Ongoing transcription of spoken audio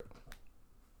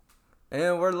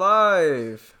And we're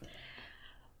live.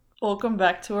 Welcome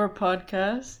back to our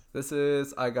podcast. This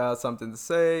is I Got Something to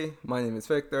Say. My name is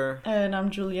Victor. And I'm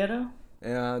Julieta.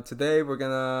 And today we're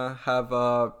gonna have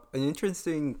an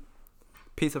interesting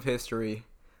piece of history.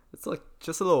 It's like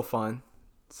just a little fun.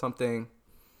 Something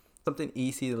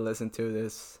easy to listen to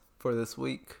this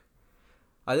week.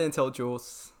 I didn't tell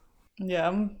Jules. Yeah,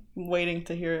 I'm waiting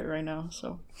to hear it right now,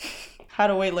 so had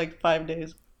to wait like 5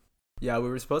 days. Yeah, we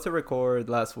were supposed to record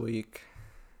last week.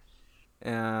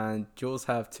 And Jules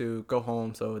have to go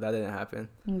home, so that didn't happen.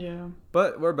 Yeah.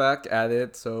 But we're back at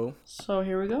it, so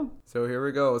here we go. So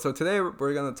today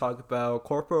we're gonna talk about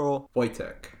Corporal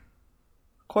Wojtek.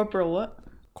 Corporal what?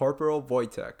 Corporal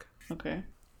Wojtek. Okay.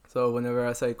 So whenever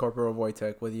I say Corporal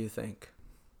Wojtek, what do you think?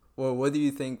 Well, what do you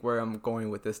think where I'm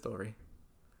going with this story?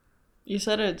 You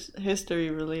said it's history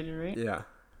related, right? Yeah.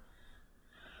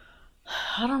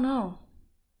 I don't know.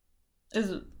 I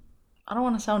don't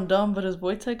want to sound dumb, but is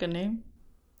Wojtek a name?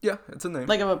 Yeah, it's a name.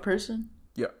 Like of a person?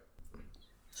 Yeah.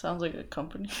 Sounds like a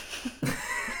company.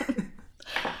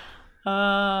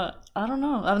 I don't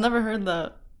know. I've never heard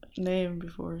that name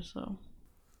before, so.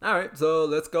 All right, so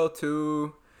let's go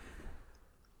to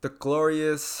the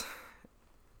glorious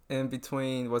in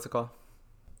between. What's it called?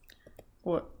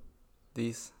 What?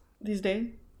 These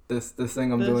days? This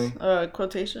thing I'm doing.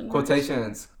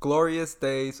 Quotations. Glorious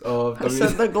days of I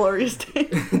said the glorious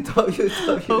days.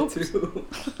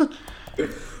 WW2.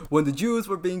 When the Jews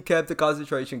were being kept in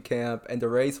concentration camp and the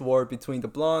race war between the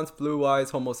blondes, blue-eyed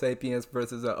Homo sapiens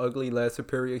versus the ugly, less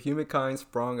superior humankind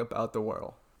sprung about the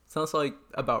world. Sounds like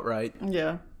about right.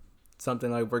 Yeah.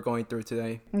 Something like we're going through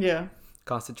today. Yeah.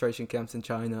 Concentration camps in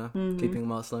China, keeping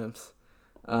Muslims.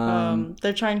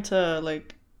 They're trying to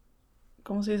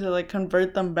 ¿cómo se dice? Like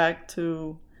convert them back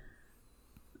to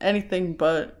anything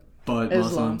but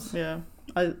Islam. Muslims. Yeah.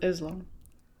 Islam.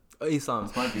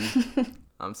 Islam's might be.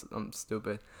 I'm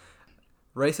stupid.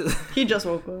 Racist. He just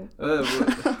woke up.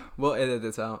 We'll edit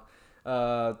this out.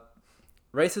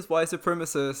 Racist white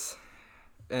supremacists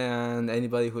and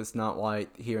anybody who's not white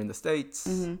here in the States.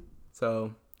 Mm-hmm.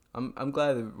 So I'm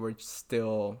glad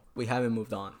that we haven't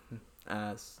moved on.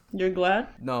 You're glad?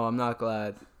 No, I'm not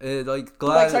glad. Glad like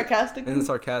sarcastic? In a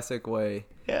sarcastic way.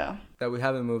 Yeah. That we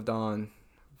haven't moved on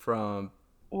from.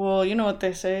 Well, you know what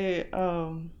they say.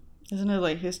 Isn't it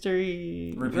like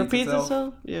history repeats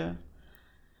itself? Yeah.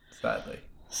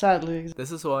 Sadly.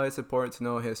 This is why it's important to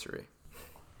know history.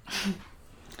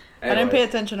 I didn't pay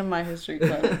attention to my history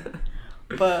class,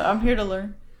 but I'm here to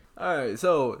learn. All right,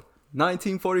 so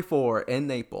 1944 in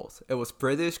Naples. It was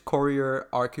British courier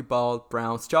Archibald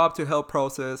Brown's job to help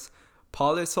process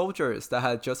Polish soldiers that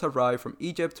had just arrived from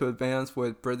Egypt to advance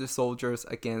with British soldiers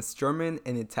against German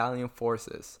and Italian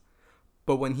forces.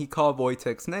 But when he called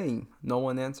Wojtek's name, no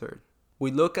one answered.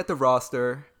 We look at the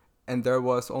roster, and there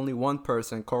was only one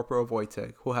person, Corporal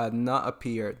Wojtek, who had not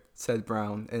appeared, said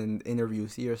Brown in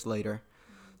interviews years later.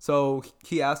 So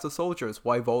he asked the soldiers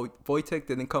why Wojtek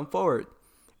didn't come forward.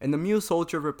 And the mule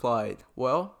soldier replied,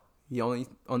 well, he only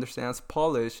understands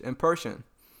Polish and Persian.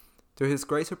 To his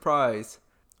great surprise,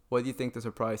 what do you think the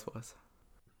surprise was?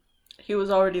 He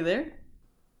was already there?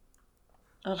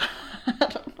 I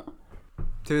don't know.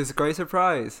 To his great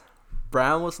surprise,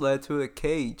 Brown was led to a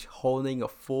cage holding a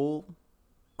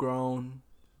full-grown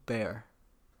bear.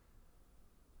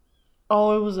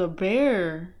 Oh, it was a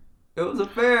bear. It was a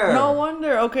bear. No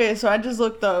wonder. Okay, so I just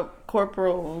looked up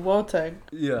Corporal Wojtek.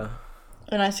 Yeah.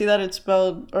 And I see that it's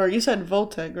spelled, or you said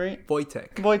Voltek, right?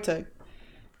 Wojtek.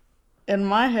 In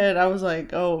my head, I was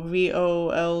like, oh,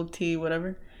 VOLT,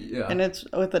 whatever. Yeah. And it's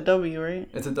with a W, right?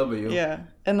 It's a W. Yeah.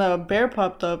 And the bear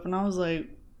popped up, and I was like,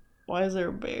 why is there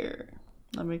a bear?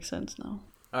 That makes sense now.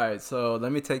 All right, so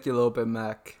let me take you a little bit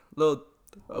back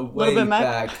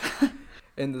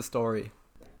in the story.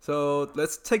 So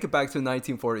let's take it back to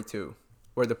 1942,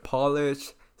 where the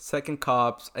Polish Second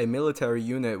Corps, a military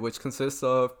unit which consists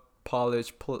of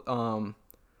Polish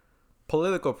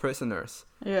political prisoners.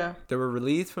 Yeah. They were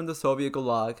released from the Soviet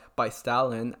Gulag by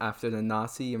Stalin after the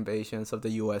Nazi invasions of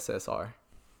the USSR.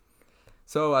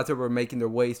 So as they were making their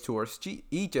ways towards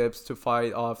Egypt to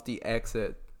fight off the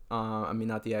Axis,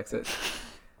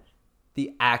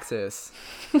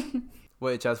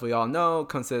 which, as we all know,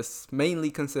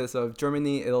 mainly consists of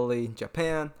Germany, Italy,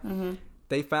 Japan. Mm-hmm.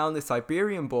 They found a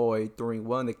Siberian boy during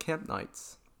one of the camp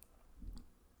nights.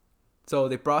 So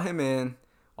they brought him in,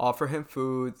 offered him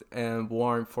food and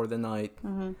warmth for the night.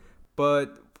 Mm-hmm.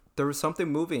 But there was something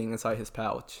moving inside his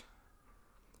pouch.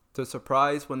 To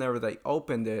surprise, whenever they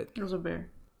opened it, it was a bear.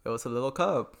 It was a little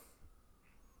cub.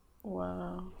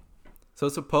 Wow. So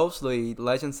supposedly,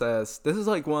 legend says, this is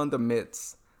like one of the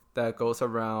myths that goes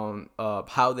around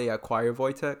how they acquire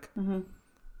Wojtek.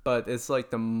 But it's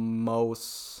like the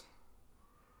most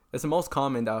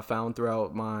common that I found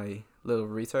throughout my little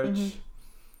research.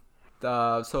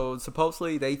 So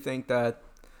supposedly they think that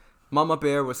Mama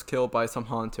Bear was killed by some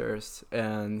hunters,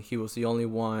 and he was the only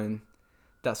one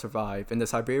that survived. And the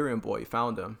Siberian boy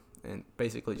found him and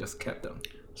basically just kept him.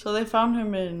 So they found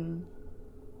him in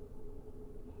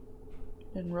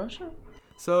Russia?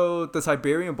 So the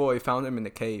Siberian boy found him in the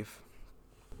cave.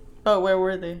 Oh, where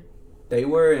were they? They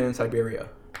were in Siberia.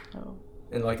 Oh.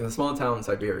 In like a small town in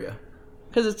Siberia.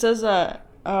 Because it says that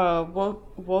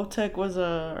Wojtek was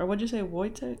a... Or what'd you say?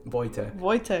 Wojtek?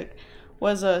 Wojtek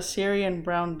was a Syrian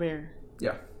brown bear.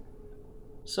 Yeah.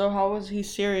 So how was he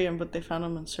Syrian, but they found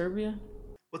him in Serbia?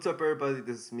 What's up, everybody?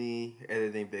 This is me,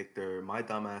 editing Victor. My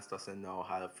dumbass doesn't know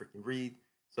how to freaking read.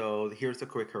 So here's a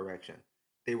quick correction.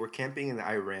 They were camping in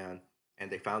Iran,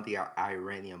 and they found the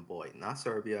Iranian boy. Not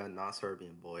Serbia, not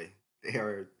Serbian boy.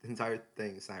 The entire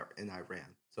thing is in Iran.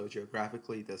 So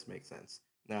geographically, this makes sense.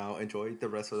 Now, enjoy the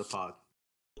rest of the pod.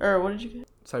 Or what did you get?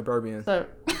 Suburban.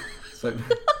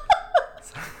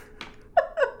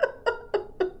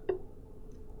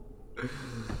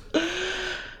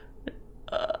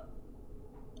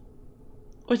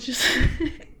 What'd you say?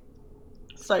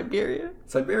 Siberia?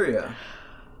 Siberia.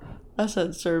 I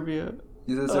said Serbia.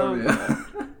 You said Serbia.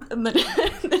 And then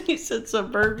you said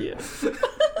suburbia.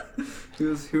 he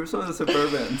was one of the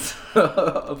suburbans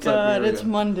of Siberia. God, it's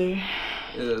Monday.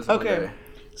 It is okay. Monday.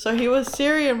 So he was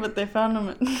Syrian, but they found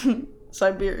him in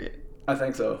Siberia. I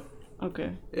think so.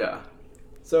 Okay. Yeah.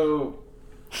 So,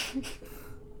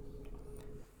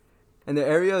 in the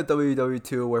area of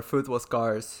WW2 where food was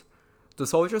scarce, the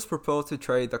soldiers proposed to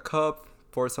trade the cub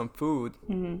for some food,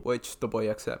 which the boy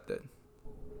accepted.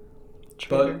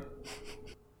 Traitor. But,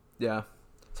 yeah.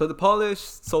 So the Polish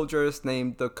soldiers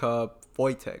named the cub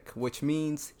Wojtek, which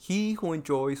means he who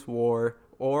enjoys war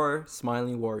or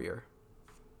smiling warrior.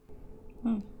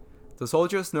 The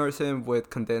soldiers nursed him with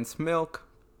condensed milk,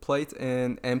 placed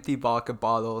in empty vodka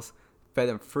bottles, fed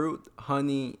him fruit,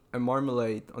 honey, and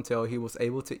marmalade until he was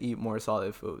able to eat more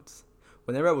solid foods.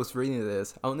 Whenever I was reading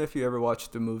this, I don't know if you ever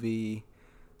watched the movie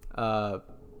Winnie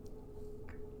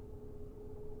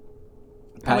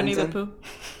the Paddington. Pooh.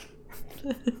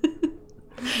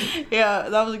 Yeah,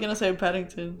 that was gonna say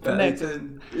Paddington.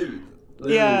 Paddington.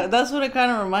 Yeah, that's what it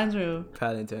kind of reminds me of.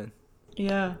 Paddington.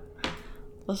 Yeah,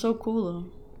 that's so cool though.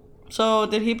 So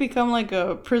did he become like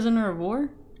a prisoner of war?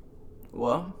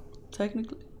 Well,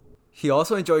 Technically. he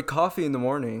also enjoyed coffee in the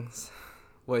mornings,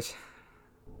 which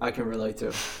I can relate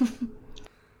to.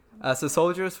 As the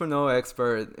soldiers were no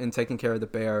expert in taking care of the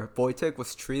bear, Wojtek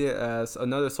was treated as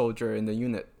another soldier in the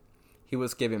unit. He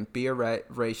was given beer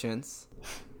rations,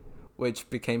 which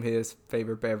became his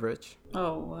favorite beverage.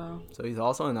 Oh, wow. So he's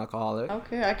also an alcoholic.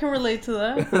 Okay, I can relate to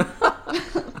that.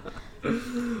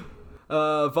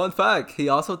 Fun fact, he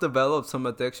also developed some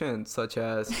addictions, such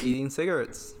as eating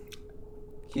cigarettes.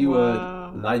 He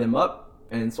would light them up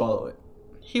and swallow it.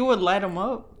 He would light them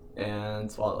up?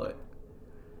 And swallow it.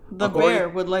 The bear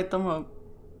would light them up.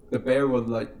 The bear would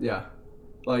like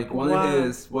one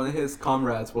of his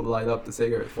comrades would light up the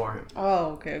cigarette for him. Oh,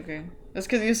 okay. That's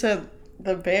because you said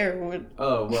the bear would.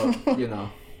 Oh well, you know.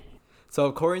 So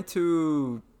according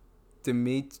to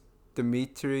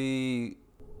Dmitry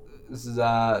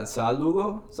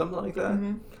Zalugo, something like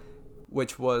that,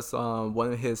 which was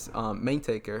one of his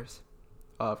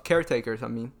caretakers. I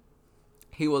mean,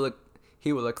 he will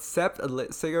accept a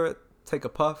lit cigarette, take a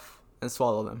puff, and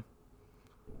swallow them.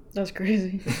 That's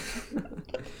crazy.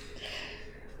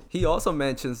 He also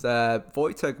mentions that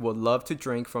Wojtek would love to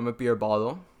drink from a beer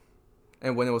bottle,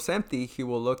 and when it was empty, he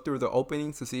will look through the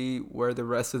opening to see where the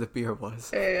rest of the beer was.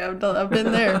 Hey, I've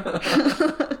been there.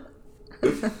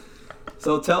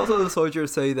 So tales of the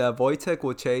soldiers say that Wojtek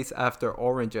will chase after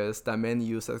oranges that men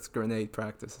use as grenade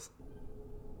practice.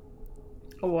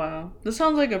 Oh, wow. This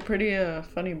sounds like a pretty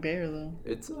funny bear, though.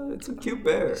 It's a cute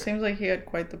bear. Seems like he had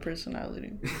quite the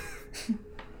personality.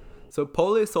 So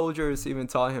Polish soldiers even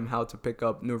taught him how to pick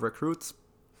up new recruits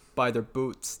by their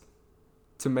boots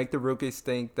to make the rookies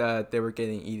think that they were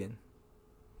getting eaten.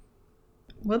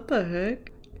 What the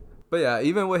heck? But yeah,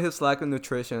 even with his lack of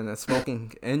nutrition and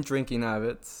smoking and drinking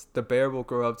habits, the bear will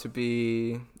grow up to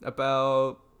be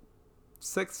about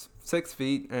 6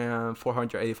 feet and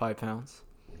 485 pounds.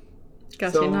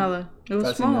 Casi nada. It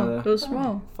was small. Nada. It was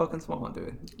small. Fucking small,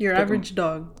 dude. Your average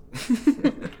dog.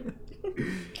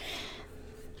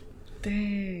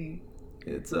 Dang.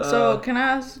 It's So can I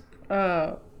ask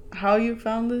how you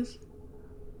found this?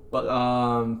 But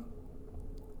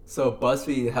so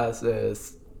BuzzFeed has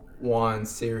this one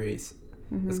series.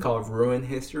 It's called Ruin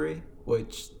History,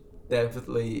 which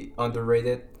definitely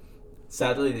underrated.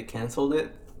 Sadly, they canceled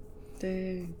it.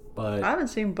 Dang. But I haven't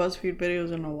seen BuzzFeed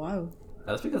videos in a while.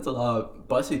 that's because a lot of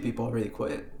BuzzFeed people already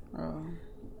quit. Oh.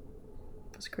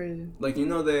 That's crazy. Like, you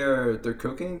know their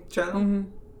cooking channel?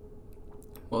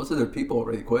 Most of their people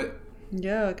already quit.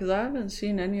 Yeah, because I haven't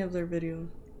seen any of their videos.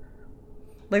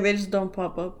 Like, they just don't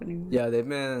pop up anymore. Yeah, they've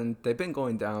been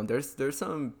going down. There's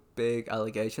some big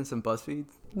allegations in BuzzFeed.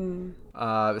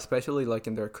 Especially like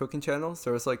in their cooking channels.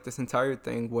 There was like this entire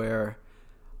thing where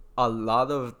a lot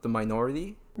of the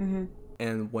minority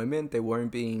and women, they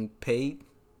weren't being paid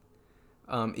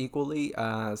equally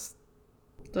as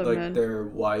The like men. their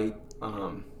white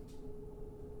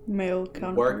Male work.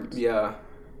 counterparts. Yeah.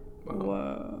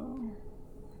 Wow.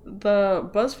 The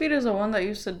BuzzFeed is the one that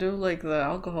used to do like the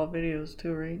alcohol videos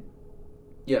too, right?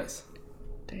 Yes.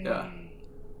 Dang. Yeah.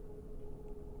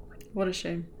 What a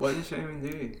shame. What a shame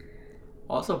indeed.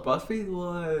 Also, BuzzFeed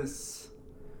was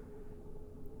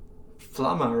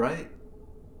Flama, right?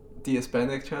 The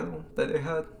Hispanic channel that they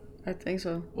had. I think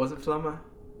so. Was it Flama?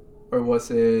 Or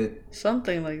was it...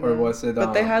 Something like Or that. was it...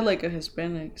 But they had like a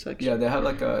Hispanic section. Yeah, they had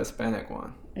like a Hispanic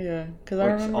one. Yeah, because I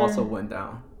Which remember... also went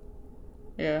down.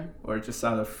 Yeah. Or just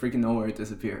out of freaking nowhere it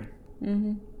disappeared.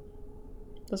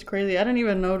 That's crazy. I didn't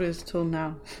even notice till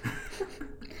now.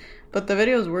 But the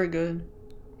videos were good.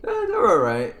 Yeah, they were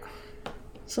alright.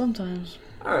 Sometimes.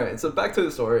 Alright, so back to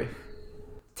the story.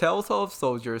 Tales of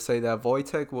soldiers say that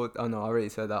Wojtek would... Oh no, I already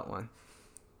said that one.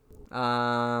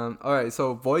 Alright,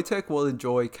 so Wojtek will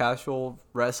enjoy casual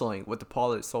wrestling with the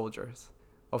Polish soldiers.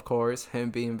 Of course, him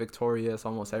being victorious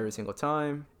almost every single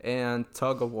time. And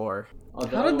tug of war.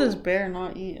 How did this bear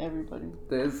not eat everybody?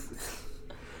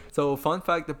 So, fun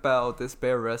fact about this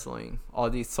bear wrestling, all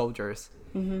these soldiers,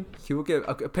 he will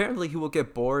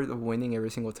get bored of winning every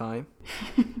single time.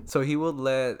 So he would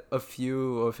let a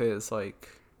few of his like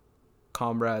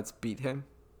comrades beat him,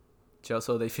 just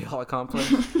so they feel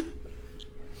accomplished.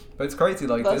 But it's crazy,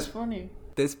 like That's funny.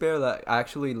 This bear like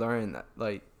actually learned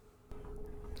like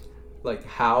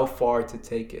how far to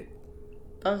take it.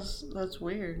 That's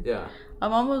weird. Yeah.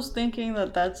 I'm almost thinking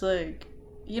that that's like,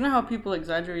 you know how people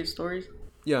exaggerate stories?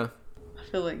 Yeah. I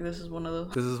feel like this is one of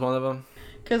those. This is one of them.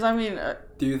 Because I mean,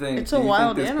 Do you think it's a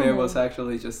wild this animal. bear was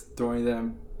actually just throwing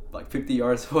them like 50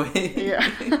 yards away?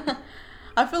 Yeah.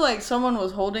 I feel like someone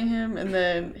was holding him and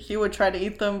then he would try to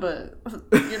eat them, but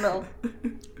you know,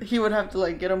 he would have to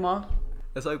like get him off.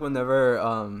 It's like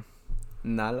whenever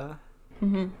Nala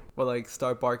will like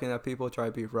start barking at people, try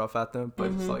to be rough at them,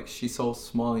 but it's like she's so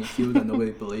small and cute that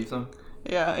nobody believes them.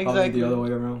 Yeah, Probably exactly. the other way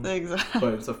around. Exactly.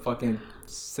 But it's a fucking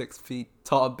 6 feet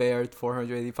tall bear,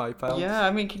 485 pounds. Yeah, I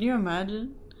mean, can you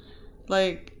imagine?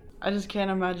 Like, I just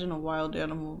can't imagine a wild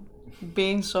animal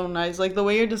being so nice. Like, the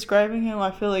way you're describing him,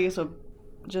 I feel like it's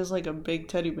just like a big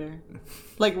teddy bear.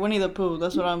 Like Winnie the Pooh,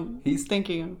 that's what I'm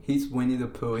thinking of. He's Winnie the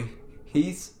Pooh.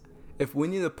 If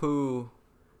Winnie the Pooh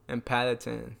and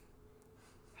Paddington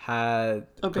had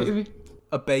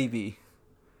a baby,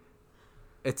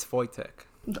 it's Wojtek.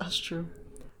 That's true.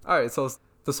 Alright, so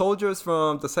the soldiers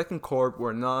from the 2nd Corps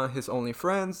were not his only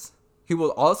friends. He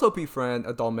will also befriend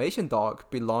a Dalmatian dog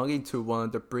belonging to one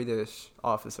of the British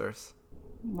officers.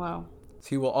 Wow.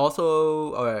 He will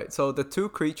also... Alright, so the two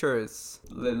creatures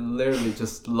literally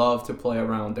just love to play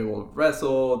around. They will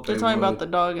wrestle. They're talking about the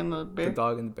dog and the bear? The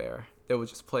dog and the bear. They will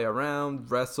just play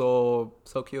around, wrestle.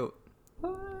 So cute.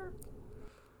 What?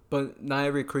 But not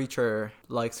every creature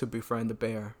likes to befriend the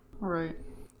bear. Right.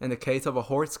 In the case of a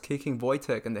horse kicking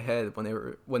Wojtek in the head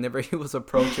whenever he was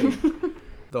approaching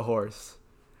the horse.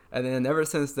 And then ever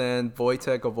since then,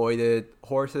 Wojtek avoided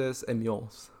horses and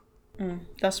mules.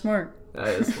 That's smart. That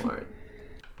is smart.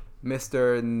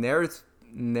 Mr.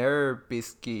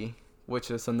 Nerbisky,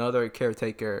 which is another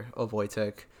caretaker of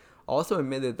Wojtek, also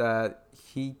admitted that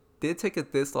he did take a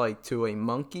dislike to a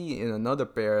monkey and another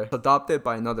bear adopted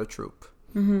by another troop.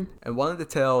 And one of the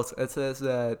tales, it says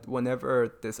that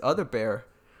whenever this other bear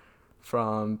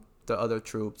from the other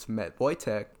troops met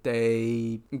Wojtek,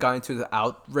 they got into the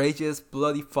outrageous,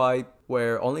 bloody fight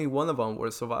where only one of them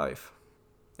would survive.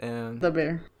 And The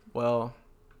bear. well,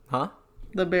 huh?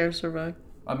 The bear survived.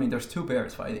 I mean, there's two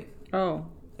bears fighting. Oh.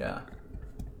 Yeah.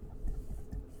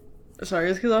 Sorry,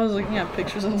 it's because I was looking at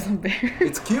pictures of the bear.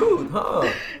 It's cute, huh?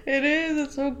 It is.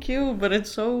 It's so cute, but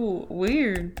it's so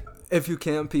weird. If you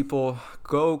can, people,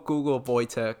 go Google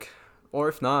Wojtek. Or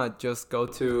if not, just go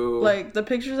to... Like, the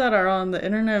pictures that are on the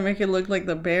internet make it look like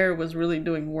the bear was really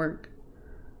doing work.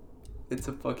 It's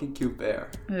a fucking cute bear.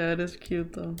 Yeah, it is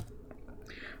cute, though.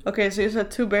 Okay, so you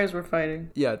said two bears were fighting.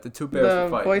 Yeah, the two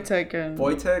bears were fighting. Wojtek and...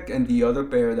 Wojtek and the other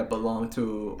bear that belonged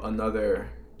to another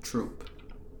troop.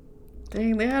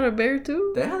 Dang, they had a bear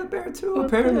too? They had a bear too, What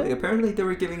apparently. the- Apparently they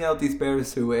were giving out these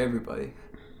bears to everybody.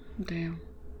 Damn.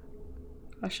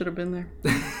 I should have been there.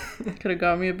 Could have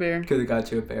got me a bear. Could have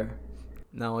got you a bear.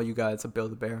 Now all you got is a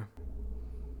Build-A-Bear.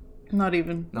 Not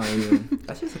even. Not even.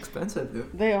 That's just expensive,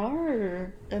 dude. They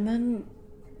are. And then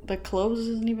the clothes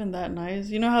isn't even that nice.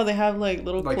 You know how they have like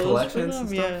little Like clothes for collections them?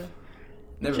 and stuff? Yeah.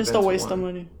 Never Just been a to waste of one.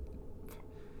 money.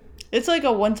 It's like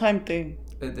a one-time thing.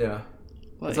 Yeah.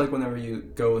 It's like whenever you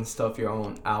go and stuff your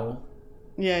own owl.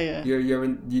 Yeah. You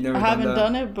never I haven't that?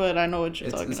 done it, but I know what you're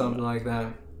It's talking something about. like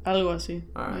that. Algo así.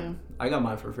 Alright. Yeah. I got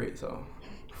mine for free, so.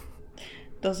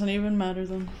 Doesn't even matter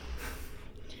then.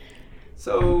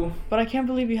 So, But I can't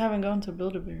believe you haven't gone to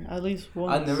Build-A-Bear at least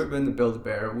once. I've never been to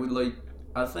Build-A-Bear.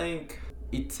 I think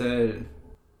Itzel,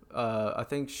 I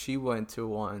think she went to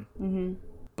one. Mm-hmm.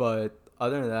 But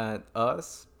other than that,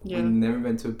 Yeah. we've never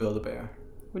been to Build-A-Bear.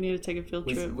 We need to take a field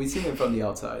trip. We've seen it from the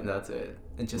outside, and that's it.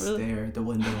 And just Really? stare at the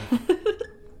window.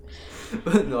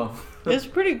 But no. It's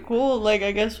pretty cool. Like,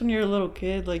 I guess when you're a little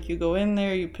kid, like, you go in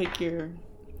there, you pick your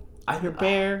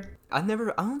bear. I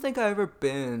don't think I've ever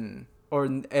been or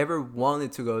ever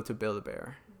wanted to go to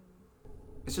Build-A-Bear.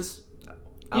 It's just,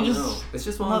 I You don't just- know. It's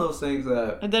just one of those things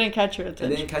that It didn't catch your it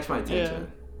attention. didn't catch my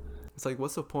attention. It's like,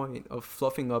 what's the point of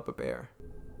fluffing up a bear?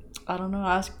 I don't know.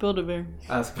 Ask Build-A-Bear.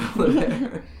 Ask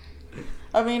Build-A-Bear.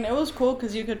 I mean, it was cool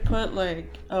because you could put,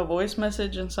 like, a voice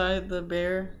message inside the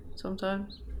bear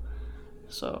sometimes.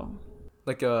 So,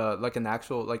 like an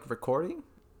actual like recording?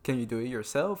 Can you do it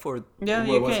yourself or yeah,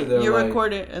 what you was it can. there, You like-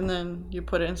 record it and then you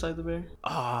put it inside the bear.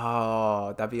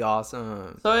 Oh, that'd be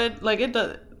awesome. So, it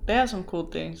does. They have some cool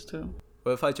things, too.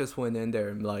 What if I just went in there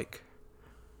and like,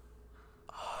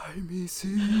 I'm a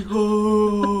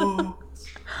seagull.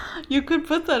 You could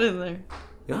put that in there.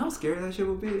 You know how scary that shit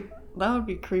would be? That would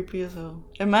be creepy as hell.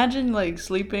 Imagine, like,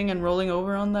 sleeping and rolling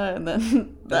over on that and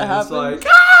then that And it's happens. like,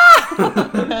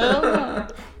 Hell no.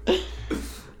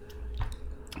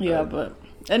 Yeah, but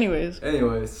anyways.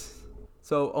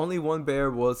 So only one bear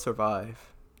will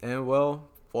survive. And well,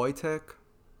 Wojtek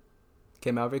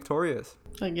came out victorious.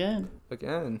 Again.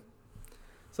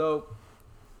 So,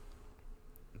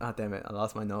 damn it, I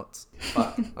lost my notes.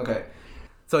 Fuck. Okay.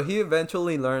 So he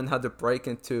eventually learned how to break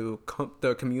into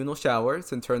the communal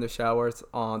showers and turn the showers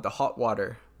on the hot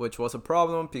water, which was a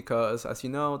problem because, as you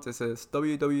know, this is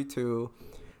WW2.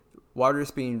 Water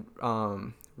is being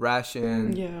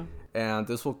rationed, Yeah. and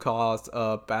this will cause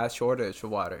a bad shortage of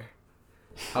water.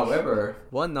 However,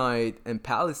 one night in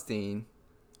Palestine,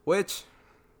 which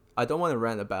I don't want to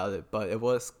rant about it, but it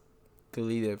was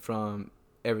deleted from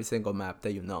every single map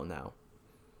that you know now.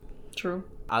 True.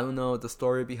 I don't know the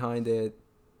story behind it,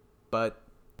 but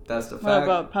that's the What fact.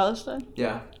 about Palestine?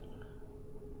 Yeah.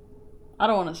 I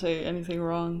don't want to say anything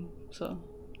wrong, so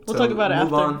we'll So talk about it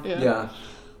move after. on. Yeah.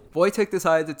 Wojtek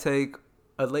decided to take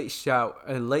a late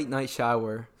night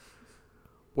shower,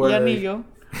 Yeah, Nigo.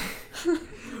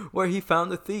 where he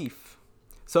found a thief.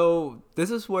 So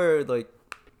this is where a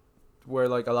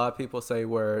lot of people say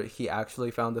where he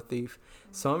actually found the thief.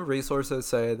 Some resources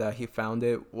say that he found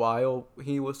it while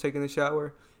he was taking a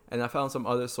shower, and I found some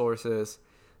other sources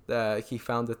that he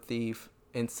found the thief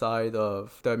inside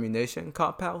of the ammunition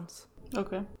compounds.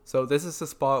 Okay. So this is the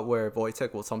spot where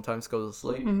Wojtek will sometimes go to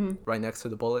sleep, Mm-hmm. right next to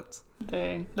the bullets.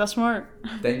 Dang. That's smart.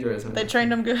 Dangerous. They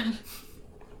trained him good.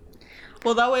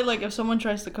 Well, that way, like, if someone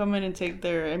tries to come in and take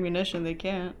their ammunition, they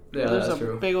can't. Yeah, There's that's a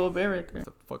true. big old bear right there. It's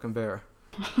a fucking bear.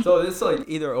 So it's like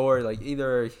either or, like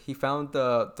either he found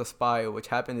the spy, which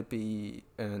happened to be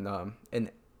an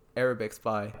Arabic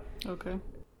spy, Okay.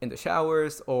 in the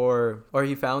showers, or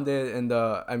he found it in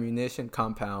the ammunition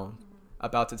compound,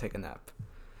 about to take a nap.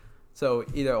 So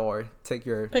either or, take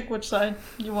your. Pick which side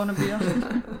you want to be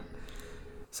on.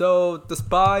 So the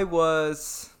spy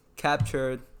was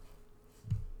captured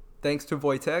thanks to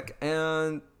Wojtek,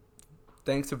 and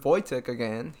thanks to Wojtek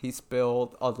again, he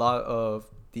spilled a lot of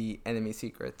the enemy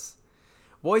secrets.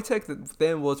 Wojtek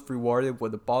then was rewarded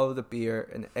with a bottle of beer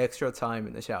and extra time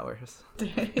in the showers.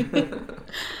 Dang.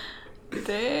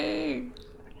 Dang.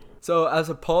 So as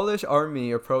the Polish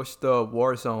army approached the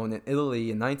war zone in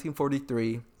Italy in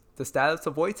 1943, the status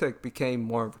of Wojtek became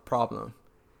more of a problem.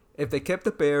 If they kept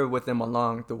the bear with them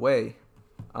along the way,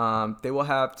 they will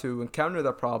have to encounter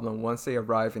the problem once they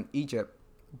arrive in Egypt,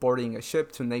 boarding a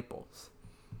ship to Naples.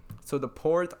 So the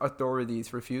port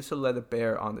authorities refused to let the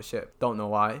bear on the ship. Don't know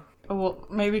why. Oh, well,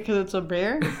 maybe because it's a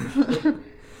bear?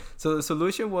 So the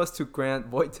solution was to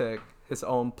grant Wojtek his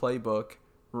own playbook,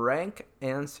 rank,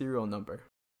 and serial number.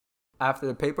 After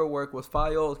the paperwork was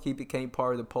filed, he became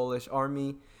part of the Polish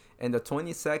army and the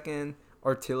 22nd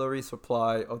Artillery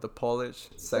Supply of the Polish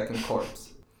 2nd Corps.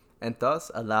 and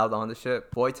thus allowed on the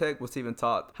ship. Wojtek was even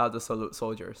taught how to salute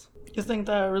soldiers. You think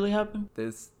that really happened?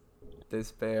 This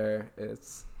bear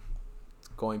is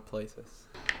going places.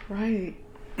 Right.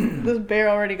 This bear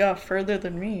already got further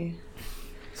than me.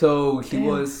 So he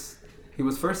was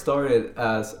first started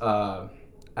as a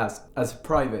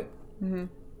private,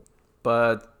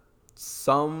 but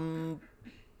somehow,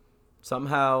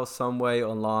 some way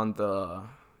along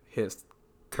his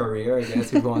career, I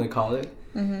guess if you want to call it,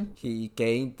 he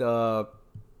gained the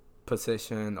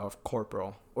position of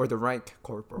corporal or the rank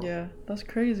corporal. Yeah, that's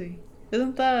crazy.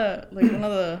 Isn't that like one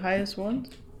of the highest ones?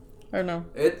 Or no?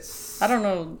 I don't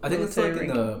know. I think it's like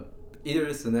either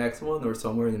it's the next one or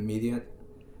somewhere in the median.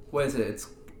 What is it? It's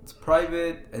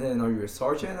private, and then are you a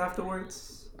sergeant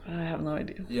afterwards? I have no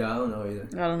idea. Yeah, I don't know either.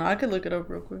 I don't know. I could look it up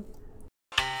real quick.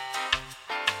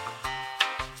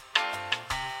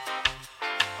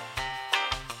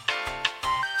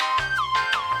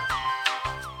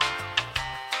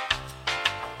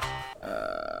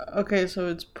 Okay, so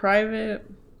it's private,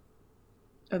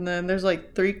 and then there's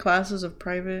like 3 classes of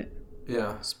private.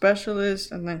 Yeah.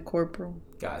 Specialist, and then corporal.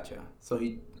 Gotcha. So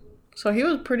he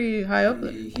was pretty high up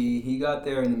there. He got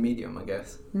there in the medium, I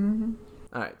guess. Mm-hmm.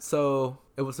 All right. So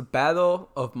it was a battle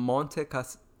of Monte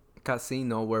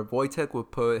Cassino where Wojtek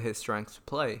would put his strength to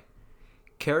play,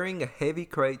 carrying a heavy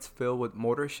crates filled with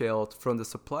mortar shells from the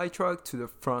supply truck to the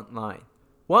front line.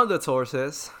 One of the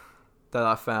sources that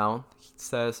I found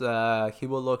says he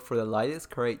will look for the lightest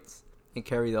crates and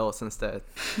carry those instead.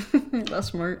 That's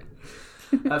smart.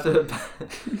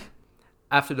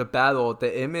 After the battle,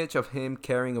 the image of him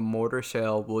carrying a mortar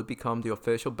shell would become the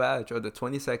official badge of the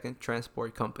 22nd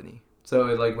Transport Company. So,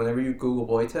 like, whenever you Google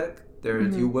Wojtek,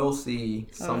 you will see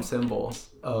some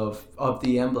symbols of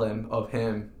the emblem of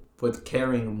him with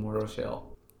carrying a mortar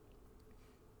shell.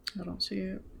 I don't see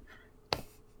it.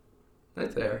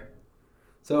 Right there.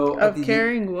 So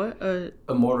carrying what?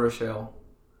 A mortar shell.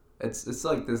 It's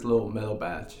like this little metal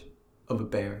badge of a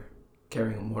bear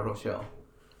carrying a mortar shell.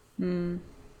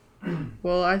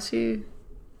 Well, I see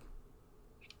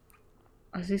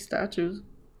statues.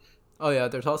 Oh yeah,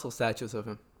 there's also statues of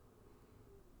him.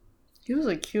 He was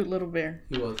a cute little bear.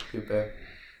 He was a cute bear.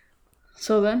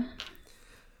 So then?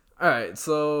 Alright,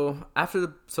 so at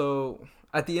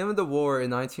the end of the war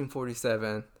in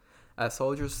 1947, as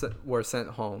soldiers were sent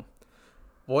home,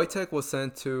 Wojtek was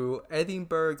sent to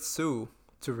Edinburgh Zoo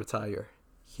to retire.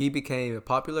 He became a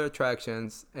popular attraction,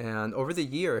 and over the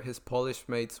year, his Polish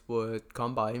mates would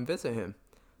come by and visit him.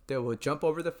 They would jump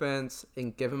over the fence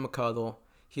and give him a cuddle.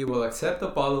 He will accept a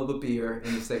bottle of beer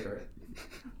and a cigarette.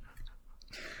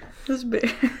 This bear.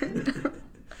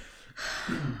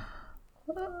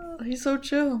 He's so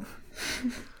chill.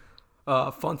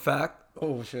 Fun fact.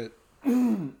 Oh, shit.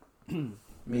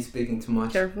 Me speaking too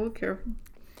much. Careful.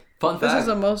 Fun fact. This is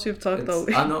the most you've talked all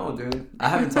week. I know, dude. I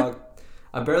haven't talked.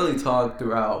 I barely talk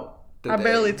throughout the day. I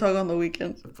barely talk on the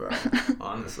weekends. Bro,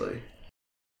 honestly.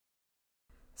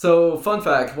 So, fun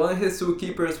fact. One of his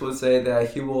zookeepers would say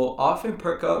that he will often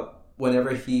perk up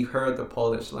whenever he heard the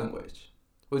Polish language.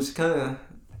 Which is kind of...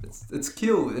 It's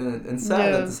cute and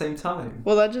sad at the same time.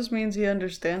 Well, that just means he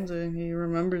understands it and he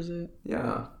remembers it.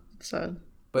 Yeah. It's sad.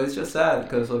 But it's just sad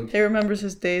because, like... He remembers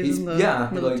his days in the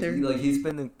military. He's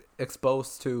been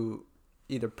exposed to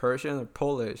either Persian or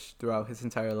Polish throughout his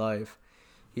entire life.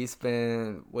 He's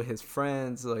been with his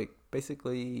friends, like,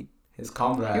 basically his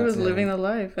comrades. He was living the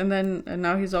life, and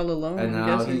now he's all alone. And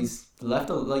now he's left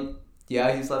alone.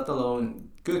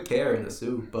 Good care in the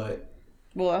zoo, but...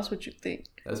 Well, that's what you think.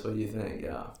 That's what you think,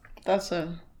 yeah. That's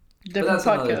a different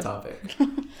podcast. Another topic.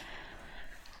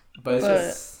 But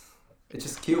it's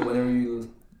just cute whenever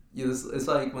you it's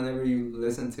like whenever you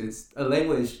listen to a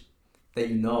language that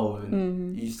you know,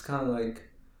 and you just kind of like,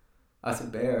 as a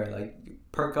bear, like, you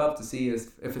perk up to see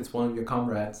if it's one of your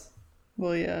comrades.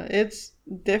 Well, yeah, it's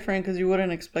different because you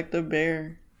wouldn't expect a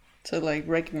bear to, like,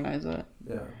 recognize that.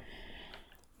 Yeah.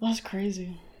 That's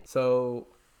crazy. So,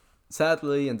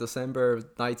 sadly, in December of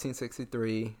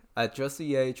 1963, at just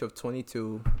the age of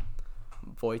 22,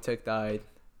 Wojtek died.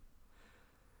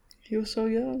 He was so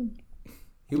young.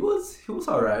 He was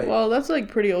all right. Well, that's like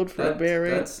pretty old for a bear,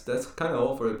 right? That's kind of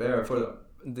old for a bear. For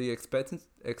the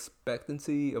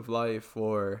expectancy of life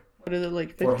for... What is it,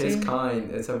 like 15? For his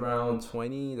kind, it's around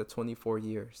 20 to 24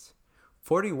 years.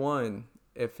 41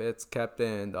 if it's kept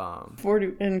in...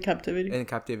 40 in captivity. In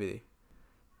captivity.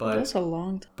 But that's a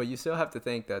long time. But you still have to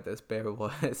think that this bear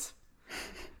was...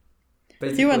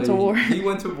 He went to war. He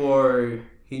went to war.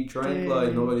 He drank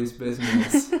like nobody's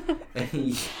business. And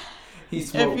he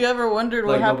smoked. If you ever wondered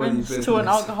what happens to an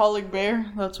alcoholic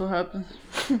bear, that's what happens.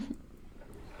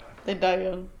 They die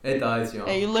young. It dies young.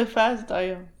 Hey, you live fast, die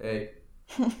young. Hey.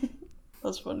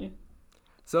 That's funny.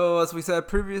 So, as we said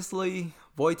previously,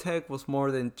 Wojtek was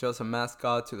more than just a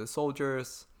mascot to the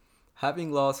soldiers.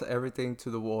 Having lost everything to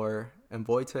the war, and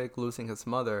Wojtek losing his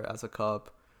mother as a cub,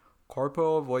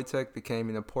 Corporal Wojtek became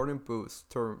an important boost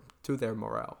to their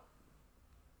morale.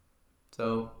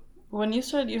 So, When you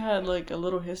said you had like a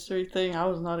little history thing, I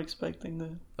was not expecting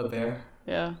that. a bear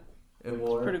Yeah, in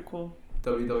war, pretty cool.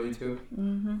 WW2.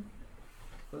 Mm-hmm.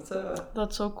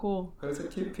 That's so cool. a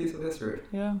cute piece of history.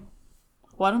 Yeah.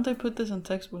 Why don't they put this in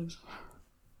textbooks?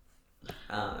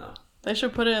 I don't know. They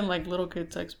should put it in like little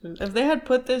kid textbooks. If they had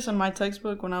put this in my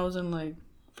textbook when I was in like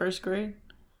first grade,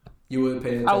 You would pay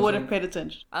attention? I would have paid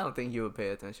attention. I don't think you would pay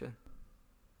attention.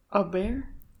 A bear?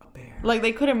 A bear. Like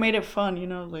they could have made it fun, you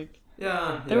know, like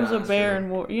Yeah. there was a that's bear true. in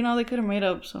war. You know, they could have made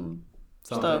up some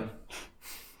Something. stuff.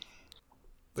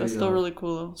 But, That's you still know. really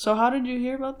cool though. So how did you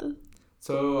hear about this?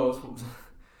 So,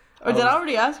 Or did I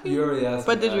already ask you? You already asked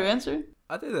But me did you that. answer?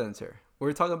 I did answer. We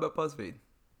were talking about BuzzFeed.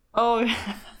 Oh,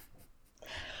 yeah.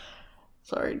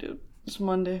 Sorry, dude. It's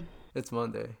Monday. It's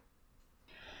Monday.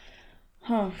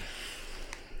 Huh.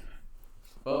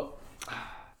 Well,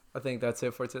 I think that's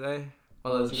it for today.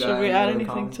 Unless you got Should we any add other anything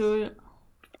comments to it?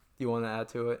 you want to add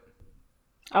to it?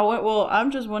 Well,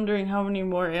 I'm just wondering how many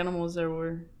more animals there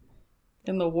were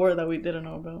in the war that we didn't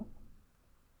know about.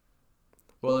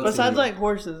 Well, let's Besides, see. like,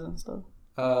 horses and stuff.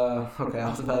 Okay, I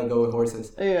was about to go with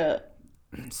horses. Yeah.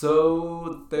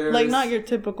 So, there's... Like, not your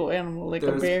typical animal, like a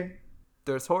there's- bear.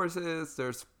 There's horses,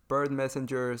 there's bird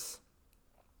messengers.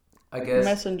 I guess...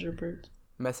 Messenger birds.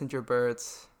 messenger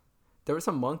birds. There were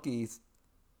some monkeys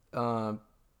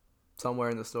somewhere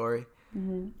in the story.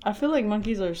 Hmm. I feel like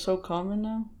monkeys are so common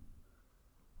now.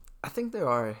 I think they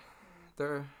are.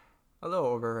 They're a little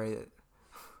overrated.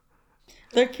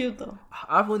 They're cute, though.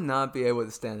 I would not be able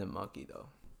to stand a monkey, though.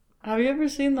 Have you ever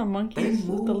seen the monkeys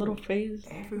They with the move little face?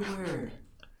 everywhere.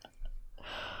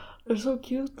 They're so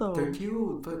cute, though. They're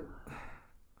cute, but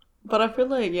But I feel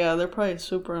like, yeah, they're probably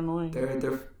super annoying.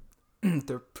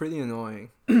 they're pretty annoying.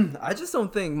 I just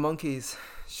don't think monkeys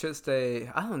should stay.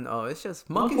 I don't know. It's just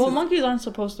monkeys. Well, monkeys aren't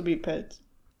supposed to be pets.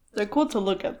 They're cool to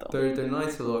look at, though. They're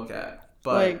nice to look at,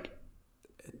 but Like,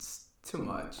 it's too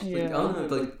much. Yeah. Like, I don't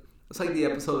know. Like it's like the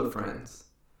episode of Friends.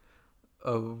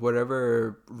 Of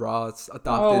whatever Ross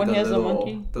adopted when he has a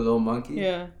monkey? the little monkey.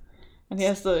 yeah. And he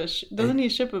has to, doesn't he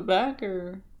ship it back,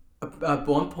 or? At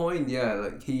one point, yeah,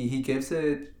 like he gives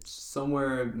it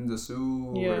somewhere in the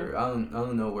zoo, Yeah. or I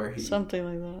don't know where he. Something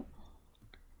like that.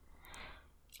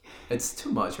 It's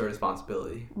too much a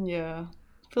responsibility. Yeah.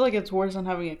 I feel like it's worse than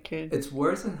having a kid. It's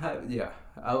worse than yeah.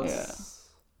 I was. Yeah.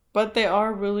 But they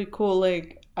are really cool.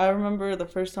 Like, I remember the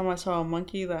first time I saw a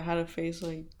monkey that had a face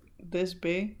like this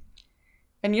big.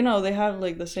 And you know, they have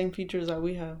like the same features that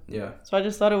we have. Yeah. So I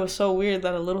just thought it was so weird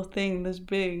that a little thing this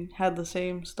big had the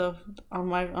same stuff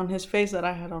on his face that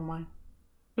I had on mine.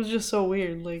 It was just so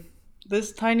weird. Like,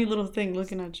 this tiny little thing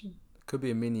looking at you. Could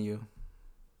be a mini you.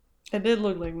 It did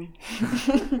look like me.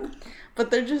 But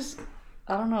they're just,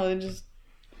 I don't know, it just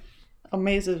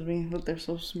amazes me that they're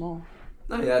so small.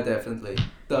 No, yeah, definitely.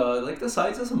 The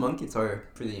sizes of monkeys are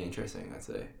pretty interesting, I'd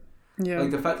say. Yeah.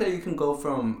 Like the fact that you can go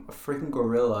from a freaking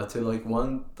gorilla to like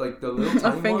the little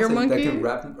tiny finger ones that monkey? can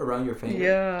wrap around your finger.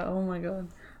 Yeah, oh my god.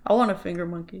 I want a finger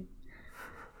monkey.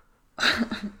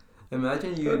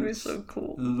 Imagine That would you be so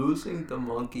cool. losing the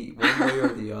monkey one way or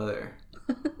the other.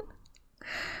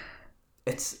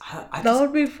 It's I That just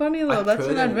would be funny though. I That's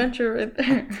an couldn't. adventure right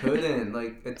there. couldn't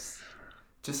like it's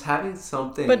just having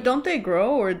something. But don't they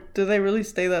grow, or do they really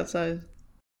stay that size?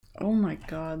 Oh my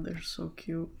god, they're so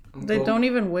cute. They Go- don't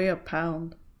even weigh a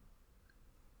pound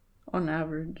on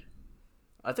average.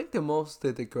 I think the most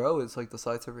that they grow is like the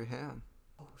size of your hand.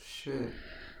 Oh shit!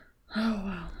 Oh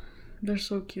wow. They're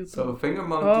so cute So though. a finger Oh,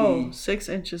 monkey, 6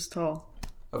 inches tall.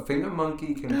 a finger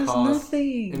monkey can That's cost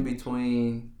nothing. in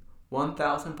between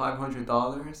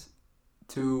 $1,500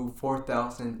 to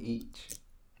 $4,000 each.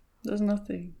 That's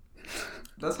nothing.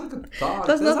 That's like a dog.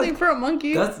 That's nothing like, for a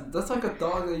monkey. That's like a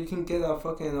dog that you can get at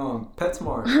fucking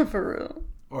PetSmart For real.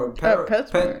 or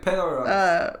PetSmart. Pet or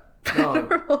No.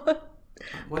 what's it called?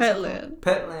 Petland.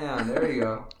 Petland. There you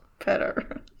go.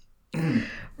 Petter.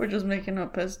 We're just making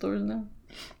up pet stores now.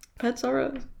 Pets are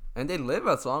us. And they live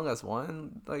as long as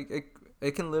one. Like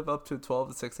it can live up to 12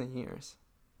 to 16 years.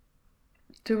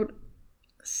 Dude,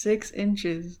 6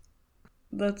 inches.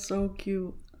 That's so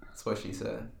cute. That's what she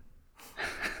said.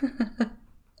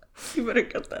 You better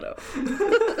cut that out.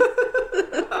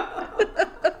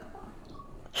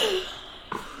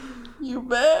 You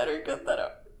better cut that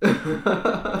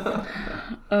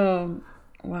out.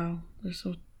 Wow, they're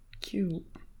so cute.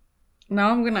 Now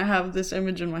I'm gonna have this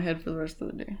image in my head for the rest of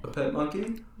the day. A pet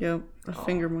monkey? Yep, a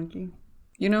finger monkey.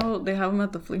 You know, they have them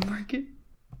at the flea market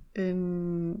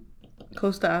in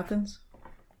close to Athens.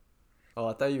 Oh,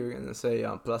 I thought you were gonna say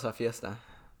Plaza Fiesta.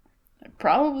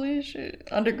 Probably shit.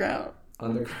 Underground.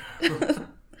 Underground.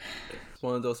 It's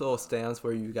one of those little stands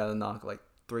where you gotta knock like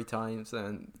 3 times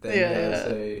and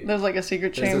then there's like a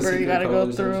secret there's a chamber you secret gotta code go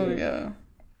or some through. shit. Yeah.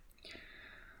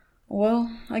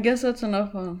 Well, I guess that's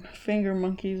enough on finger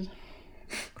monkeys.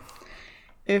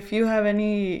 If you have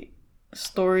any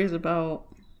stories about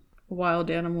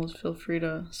wild animals, feel free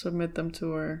to submit them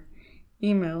to our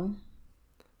email.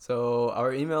 So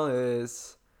our email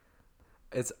is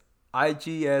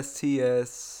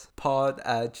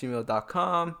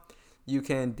igstspod@gmail.com. You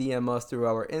can DM us through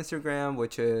our Instagram,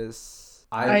 which is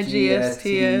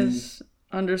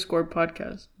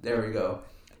IGSTS_podcast. There we go.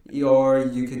 Or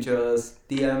you can just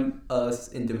DM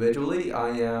us individually. I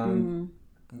am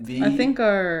V. I think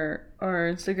our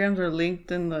Instagrams are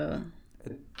linked in the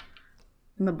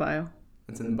bio.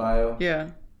 It's in the bio. Yeah.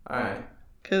 All right.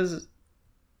 Cause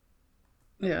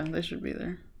they should be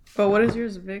there. But what is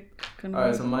yours, Vic? All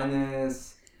right. So mine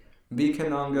is V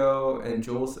Kanongo and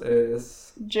Jules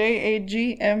is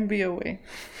JAGMBOA.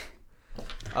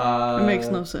 It makes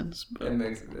no sense. But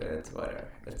it's whatever.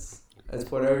 It's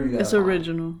whatever you got. It's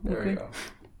original. There we go.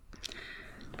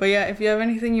 But yeah, if you have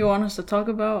anything you want us to talk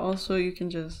about, also you can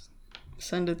just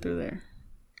send it through there.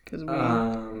 Because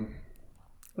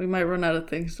we might run out of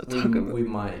things to talk about. We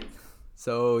might.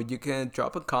 So you can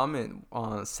drop a comment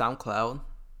on SoundCloud.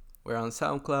 We're on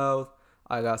SoundCloud.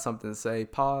 I got something to say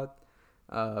pod.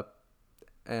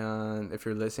 And if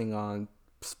you're listening on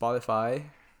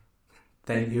Spotify,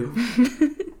 thank you.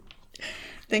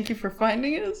 Thank you for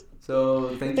finding us.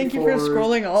 So thank you for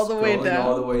scrolling all the way down.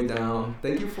 All the way down.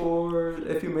 Thank you for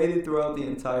if you made it throughout the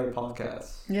entire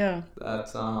podcast. Yeah.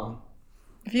 That's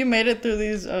If you made it through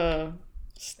these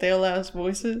stale ass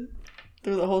voices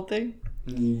through the whole thing,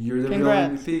 you're the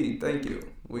Congrats. real MVP. Thank you.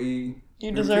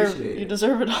 You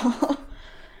deserve it all.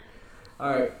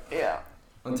 All right. Yeah.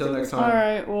 Until next time. All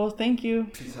right. Well, thank you.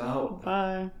 Peace out.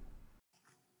 Bye.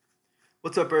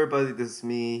 What's up, everybody? This is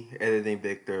me, editing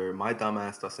Victor. My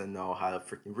dumbass doesn't know how to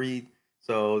freaking read.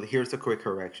 So here's a quick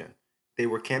correction. They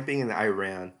were camping in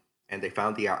Iran, and they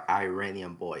found the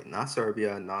Iranian boy. Not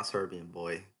Serbia, not Serbian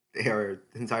boy. The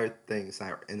entire thing is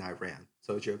in Iran.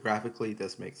 So geographically,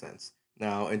 this makes sense.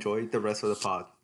 Now, enjoy the rest of the pod.